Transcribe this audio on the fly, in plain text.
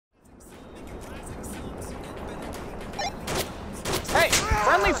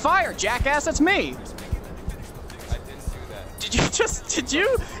Friendly fire, jackass, that's me. Did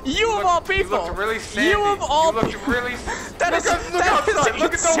you? You of all people. You looked really sandy. You of all people. You looked really... That is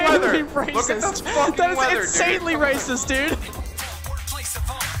insanely racist. That is insanely racist, dude.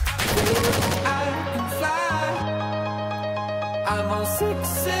 I'm on 6,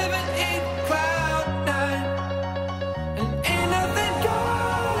 7, 8, cloud 9, and ain't nothing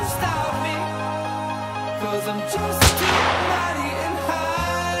gonna stop me, 'cause I'm just too mighty and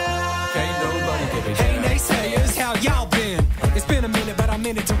high. Can't nobody give a damn. Hey naysayers, how y'all been? It's been a minute, but I'm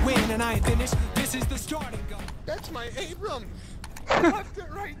in it to win, and I ain't finished. This is the starting gun. That's my Abrams. I left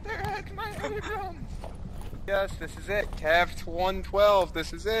it right there. That's my Abrams. Yes, this is it. Cav 112.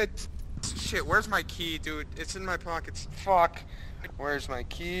 This is it. Shit, where's my key, dude? It's in my pockets. Fuck. Where's my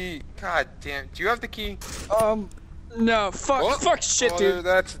key? God damn. Do you have the key? No. Fuck shit, dude.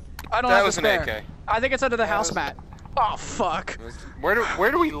 That was an AK. I think it's under the house mat. Oh, fuck. Where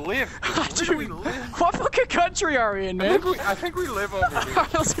do we live? Where do we live? What fucking country are we in, man? I think we live over here.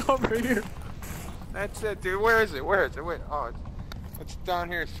 Let's go over here. That's it, dude. Where is it? Where is it? Wait. Oh, it's down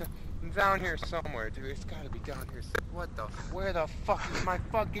here. Down here somewhere, dude. It's gotta be down here. What the? Where the fuck is my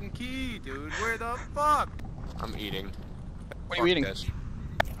fucking key, dude? Where the fuck? I'm eating. What are you eating? This.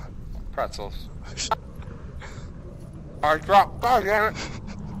 Pretzels. Alright, drop. God damn it.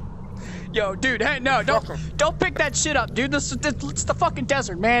 Yo, dude, hey, no, don't pick that shit up, dude. It's the fucking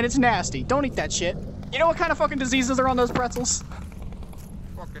desert, man. It's nasty. Don't eat that shit. You know what kind of fucking diseases are on those pretzels?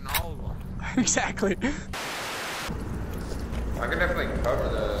 Fucking all of them. Exactly. I can definitely cover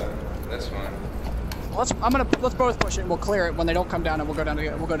this one. Let's both push it and we'll clear it when they don't come down, and we'll go to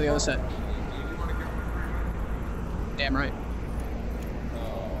the other set. Damn right.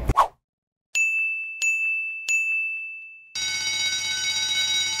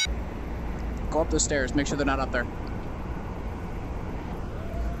 Go up the stairs. Make sure they're not up there.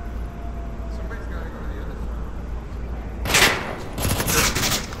 Somebody's gotta go to the other side.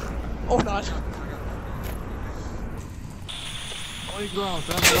 Oh, not. Holy ground,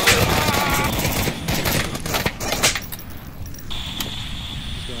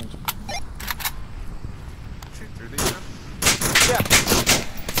 Shoot through these now? Yeah.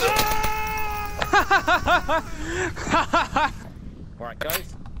 Alright,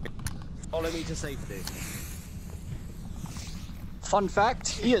 guys. Follow me to safety. Fun fact,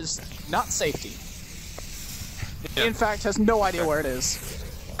 he is not safety. He, in fact, has no idea where it is.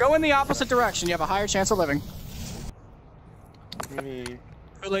 Go in the opposite direction, you have a higher chance of living. Who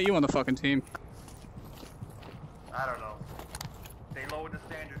let you on the fucking team? I don't know. They lowered the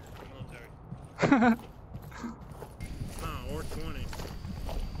standards for the military. Or 20.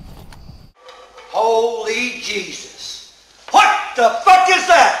 Holy Jesus. What the fuck is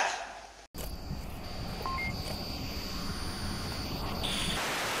that?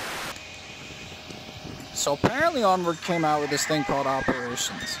 So apparently Onward came out with this thing called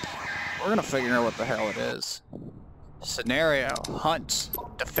Operations. We're gonna figure out what the hell it is. Scenario, hunt,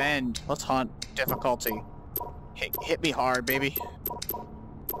 defend. Let's hunt. Difficulty. Hit me hard, baby.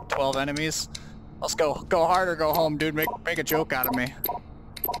 12 enemies. Let's go. Go hard or go home, dude. Make a joke out of me.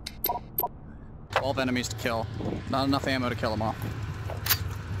 12 enemies to kill. Not enough ammo to kill them all.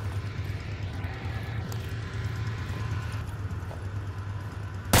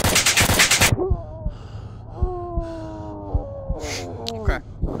 Okay.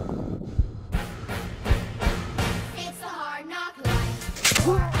 It's a hard knock life.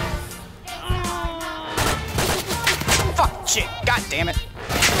 Fuck, shit, god damn it.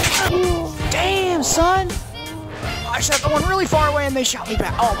 Damn, son! I shot the one really far away and they shot me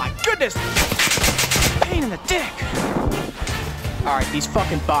back. Oh my goodness! Pain in the dick! Alright, these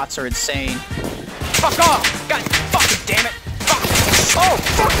fucking bots are insane. Fuck off! God fucking damn it! Fuck! Oh,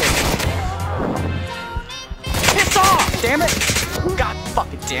 fuck it! Piss off, damn it! God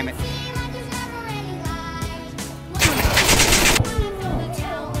fucking damn it.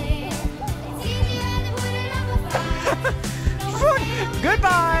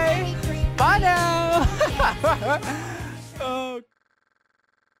 Goodbye! Bye now! Oh.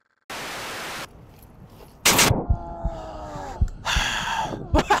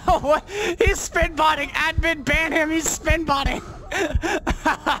 Wow, what? He's spin botting! Admin ban him! He's spin botting!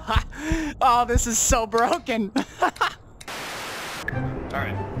 Oh, this is so broken!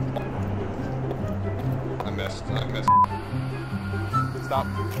 Alright. I missed. Stop.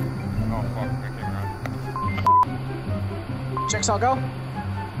 Oh fuck, I can't run. Jigsaw, go.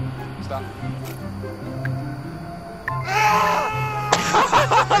 Stop.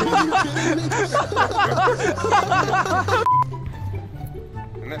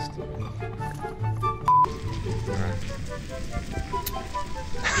 I missed.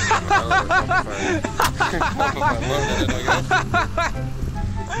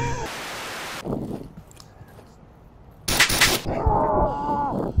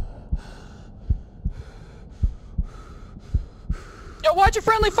 Yo, why'd you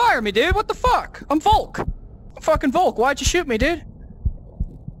friendly fire me, dude? What the fuck? I'm Volk. I'm fucking Volk. Why'd you shoot me, dude?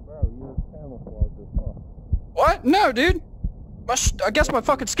 What? No, dude. I guess my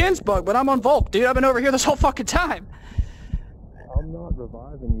fucking skin's bugged, but I'm on Volk, dude. I've been over here this whole fucking time. I'm not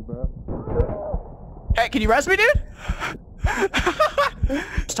reviving you, bro. Hey, can you res me, dude?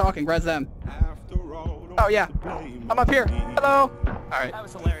 Just talking, res them. Oh, yeah. I'm up here. Hello. Alright. That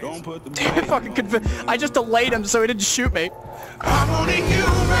was hilarious. Dude, fucking I just delayed him so he didn't shoot me. I'm only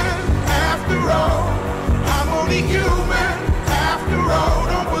human after all. I'm only human after all.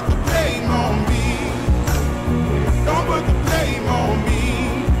 Don't put